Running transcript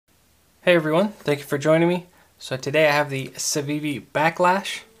Hey everyone, thank you for joining me. So today I have the Civivi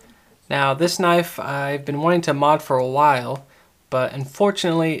Baklash. Now this knife I've been wanting to mod for a while, but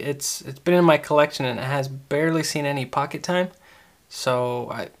unfortunately it's been in my collection and it has barely seen any pocket time.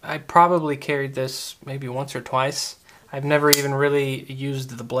 So I probably carried this maybe once or twice. I've never even really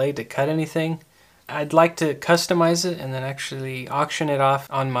used the blade to cut anything. I'd like to customize it and then actually auction it off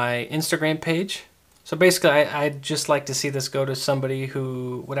on my Instagram page. So basically, I'd just like to see this go to somebody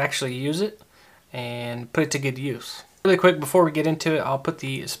who would actually use it and put it to good use. Really quick, before we get into it, I'll put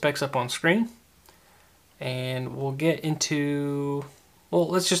the specs up on screen. And we'll get into, well,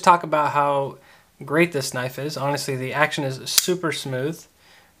 let's just talk about how great this knife is. Honestly, the action is super smooth.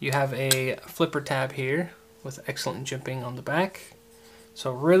 You have a flipper tab here with excellent jimping on the back.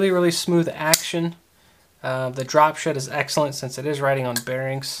 So really smooth action. The drop shed is excellent since it is riding on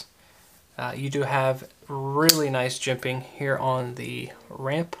bearings. You do have really nice jimping here on the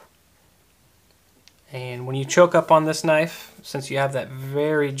ramp. And when you choke up on this knife, since you have that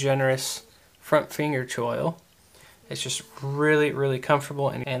very generous front finger choil, it's just really comfortable.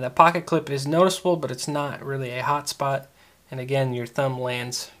 And the pocket clip is noticeable, but it's not really a hot spot. And again, your thumb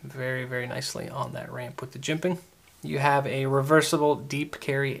lands very nicely on that ramp with the jimping. You have a reversible deep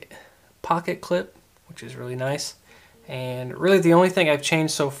carry pocket clip, which is really nice. And really the only thing I've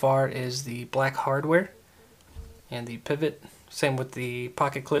changed so far is the black hardware and the pivot. Same with the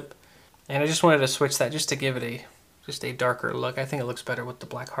pocket clip. And I just wanted to switch that just to give it a darker look. I think it looks better with the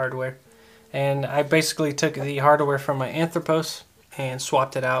black hardware. And I basically took the hardware from my Anthropos and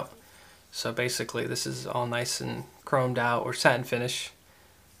swapped it out. So basically this is all nice and chromed out or satin finish.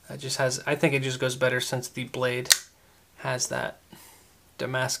 I think it just goes better since the blade has that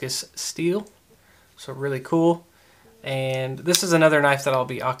Damascus steel. So really cool. And this is another knife that I'll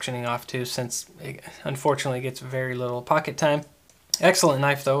be auctioning off too, since it unfortunately gets very little pocket time. Excellent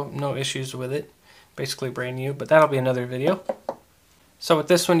knife though, no issues with it. Basically brand new, but that'll be another video. So with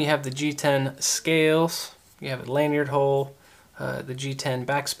this one you have the G10 scales, you have a lanyard hole, the G10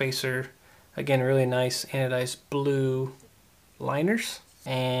 backspacer, again really nice anodized blue liners.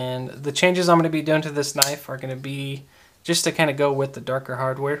 And the changes I'm going to be doing to this knife are going to be, just to kind of go with the darker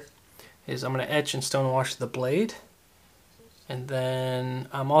hardware, is I'm going to etch and stone wash the blade. And then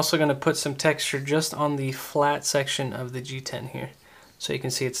I'm also going to put some texture just on the flat section of the G10 here. So you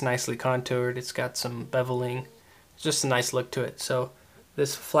can see it's nicely contoured, it's got some beveling, it's just a nice look to it. So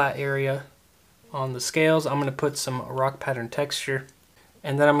this flat area on the scales, I'm going to put some rock pattern texture.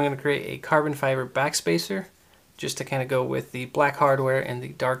 And then I'm going to create a carbon fiber backspacer just to kind of go with the black hardware and the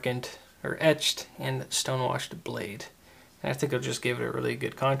darkened or etched and stone washed blade. And I think it'll just give it a really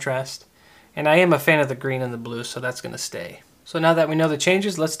good contrast. And I am a fan of the green and the blue, so that's going to stay. So now that we know the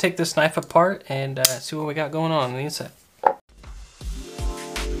changes, let's take this knife apart and see what we got going on the inside.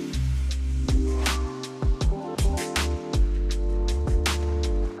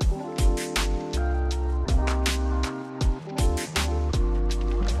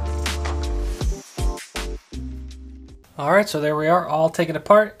 Alright, so there we are, all taken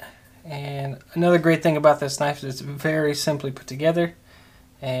apart. And another great thing about this knife is it's very simply put together.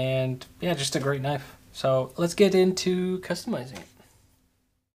 And yeah, just a great knife. So let's get into customizing it.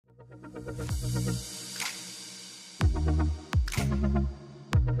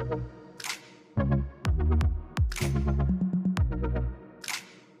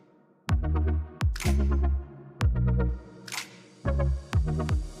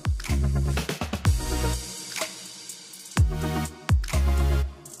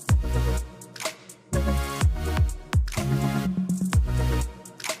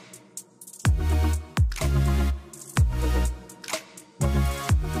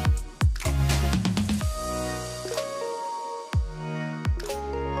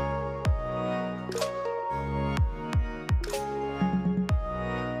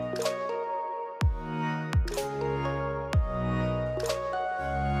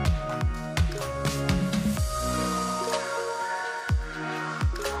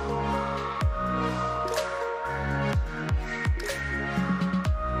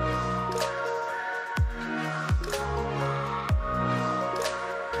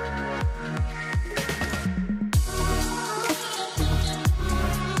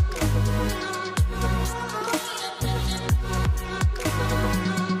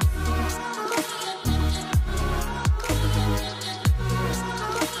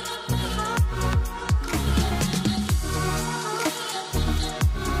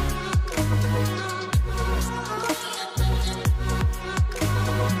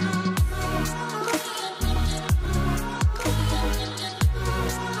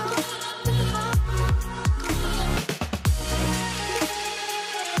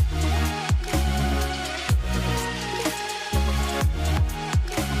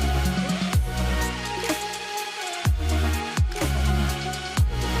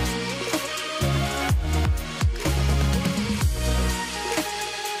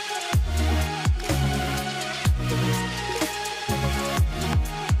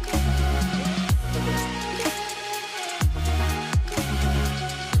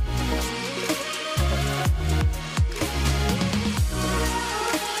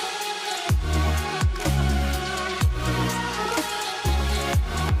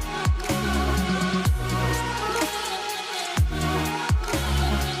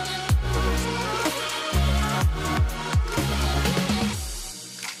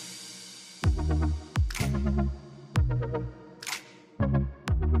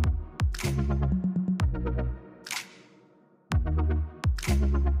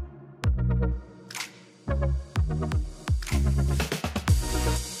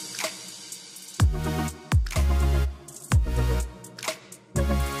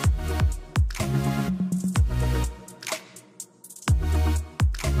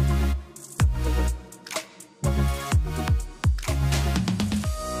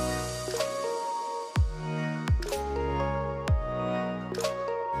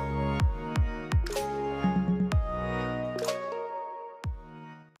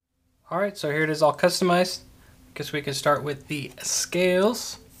 Alright, so here it is all customized. I guess we can start with the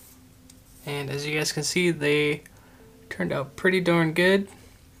scales. And as you guys can see, they turned out pretty darn good.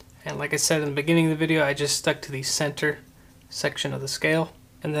 And like I said in the beginning of the video, I just stuck to the center section of the scale.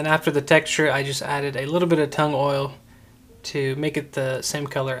 And then after the texture, I just added a little bit of tung oil to make it the same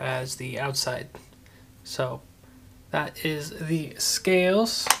color as the outside. So that is the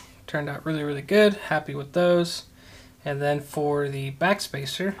scales. Turned out really, really good. Happy with those. And then for the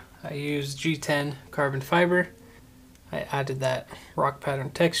backspacer, I used G10 carbon fiber. I added that rock pattern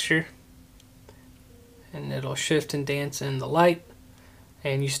texture, and it'll shift and dance in the light,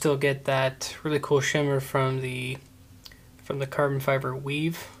 and you still get that really cool shimmer from the carbon fiber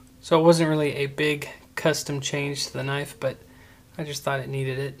weave. So it wasn't really a big custom change to the knife, but I just thought it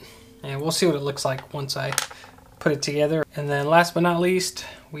needed it, and we'll see what it looks like once I put it together. And then last but not least,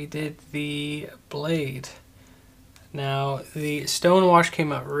 we did the blade. Now the stone wash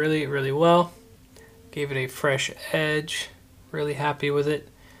came out really, really well. Gave it a fresh edge. Really happy with it.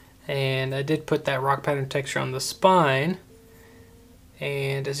 And I did put that rock pattern texture on the spine.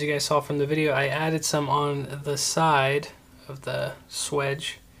 And as you guys saw from the video, I added some on the side of the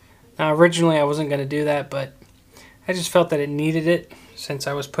swedge. Now originally I wasn't going to do that, but I just felt that it needed it since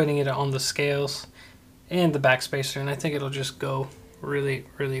I was putting it on the scales and the backspacer, and I think it'll just go really,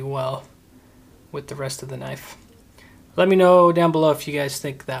 really well with the rest of the knife. Let me know down below if you guys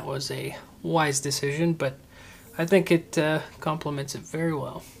think that was a wise decision, but I think it complements it very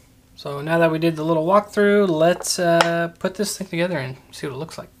well. So now that we did the little walkthrough, let's put this thing together and see what it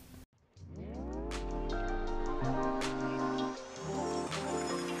looks like.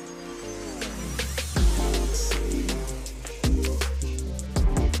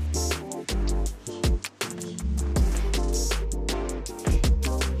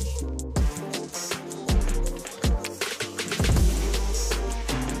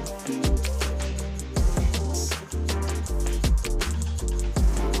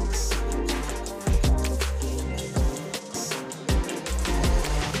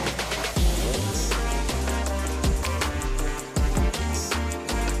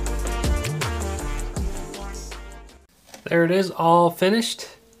 There it is, all finished,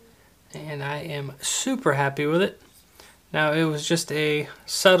 and I am super happy with it. Now it was just a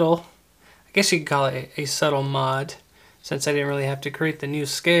subtle, I guess you could call it a subtle mod, since I didn't really have to create the new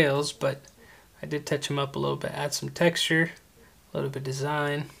scales, but I did touch them up a little bit, add some texture, a little bit of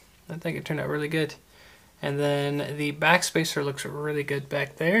design. I think it turned out really good. And then the backspacer looks really good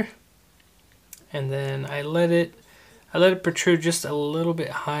back there. And then I let it protrude just a little bit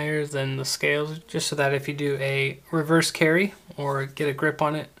higher than the scales, just so that if you do a reverse carry or get a grip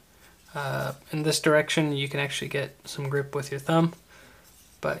on it in this direction, you can actually get some grip with your thumb.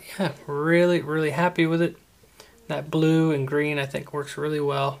 But yeah, really, really happy with it. That blue and green I think works really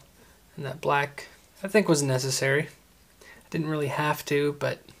well, and that black I think was necessary. I didn't really have to,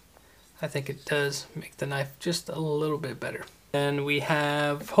 but I think it does make the knife just a little bit better. And we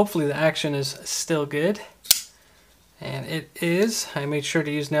have, hopefully the action is still good. And it is. I made sure to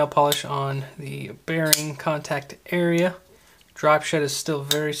use nail polish on the bearing contact area. Drop shed is still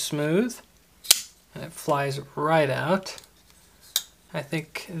very smooth, and it flies right out. I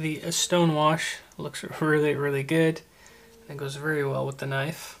think the stone wash looks really, really good. It goes very well with the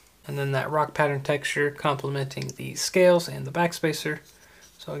knife. And then that rock pattern texture complementing the scales and the backspacer.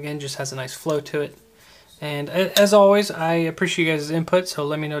 So again, just has a nice flow to it. And as always, I appreciate you guys' input, so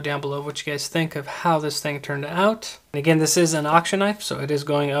let me know down below what you guys think of how this thing turned out. And again, this is an auction knife, so it is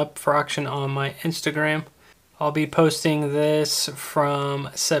going up for auction on my Instagram. I'll be posting this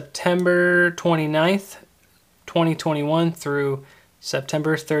from September 29th, 2021 through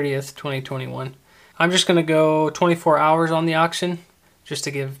September 30th, 2021. I'm just going to go 24 hours on the auction, just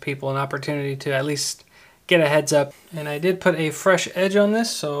to give people an opportunity to at least get a heads up. And I did put a fresh edge on this,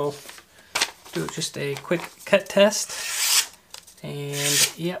 so do just a quick cut test,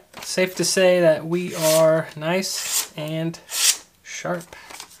 and yep, safe to say that we are nice and sharp.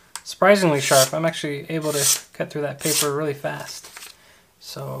 Surprisingly sharp. I'm actually able to cut through that paper really fast.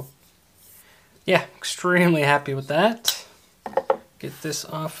 So yeah, extremely happy with that. Get this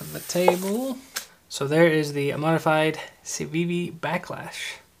off of the table. So there is the modified Civivi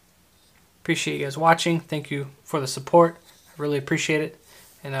Baklash. Appreciate you guys watching. Thank you for the support. I really appreciate it,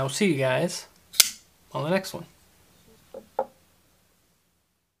 and I will see you guys on the next one.